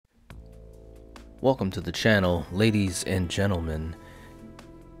Welcome to the channel, ladies and gentlemen.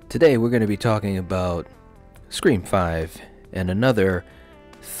 Today we're going to be talking about Scream 5 and another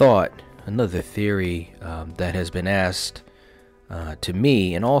thought, another theory that has been asked to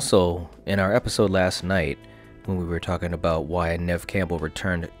me, and also in our episode last night when we were talking about why Neve Campbell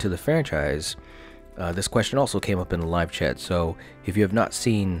returned to the franchise. This question also came up in the live chat, so if you have not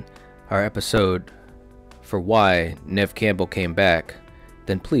seen our episode for why Neve Campbell came back,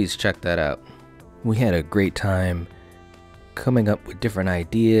 then please check that out. We had a great time coming up with different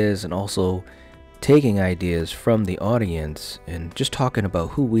ideas and also taking ideas from the audience and just talking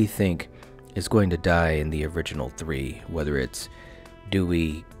about who we think is going to die in the original three, whether it's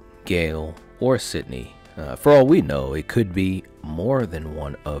Dewey, Gale, or Sidney. For all we know, it could be more than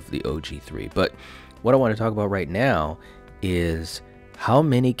one of the OG3. But what I want to talk about right now is how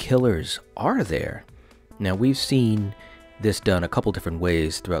many killers are there? Now, we've seen this done a couple different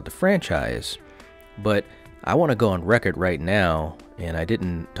ways throughout the franchise, but I want to go on record right now, and I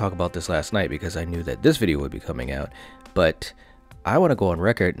didn't talk about this last night because I knew that this video would be coming out, but I want to go on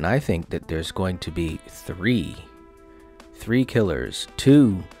record, and I think that there's going to be three killers.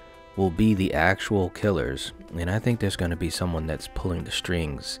 Two will be the actual killers, and I think there's going to be someone that's pulling the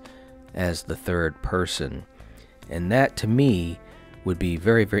strings as the third person, and that to me would be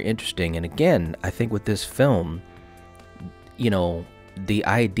very, very interesting. And again, I think with this film, you know, the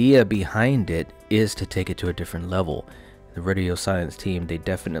idea behind it is to take it to a different level. The Radio Science team, they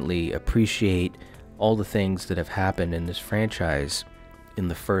definitely appreciate all the things that have happened in this franchise in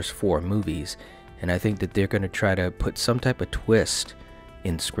the first four movies, and I think that they're going to try to put some type of twist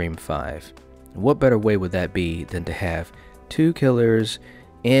in Scream 5. What better way would that be than to have two killers,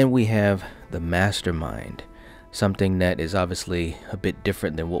 and we have the mastermind, something that is obviously a bit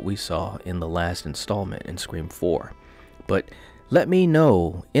different than what we saw in the last installment in Scream 4. But let me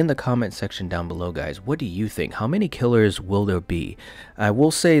know in the comment section down below, guys. What do you think? How many killers will there be? I will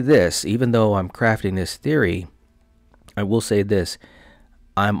say this, even though I'm crafting this theory, I will say this.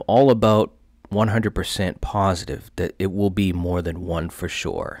 I'm all about 100% positive that it will be more than one for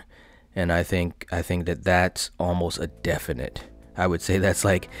sure. And I think that that's almost a definite. I would say that's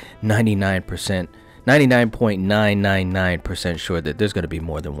like 99.999% sure that there's going to be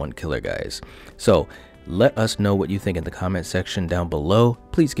more than one killer, guys. So let us know what you think in the comment section down below.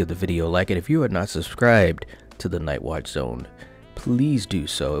 Please give the video a like, and if you are not subscribed to the Night Watch Zone, please do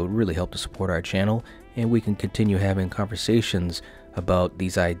so. It would really help to support our channel, and we can continue having conversations about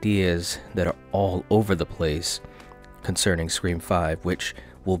these ideas that are all over the place concerning Scream 5, which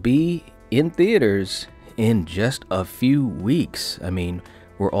will be in theaters in just a few weeks. I mean,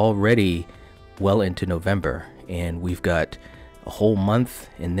 we're already well into November, and we've got a whole month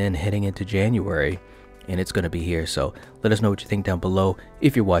and then heading into January, and it's going to be here. So let us know what you think down below.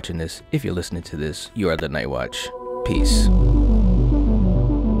 If you're watching this, if you're listening to this, you are the Night Watch. Peace.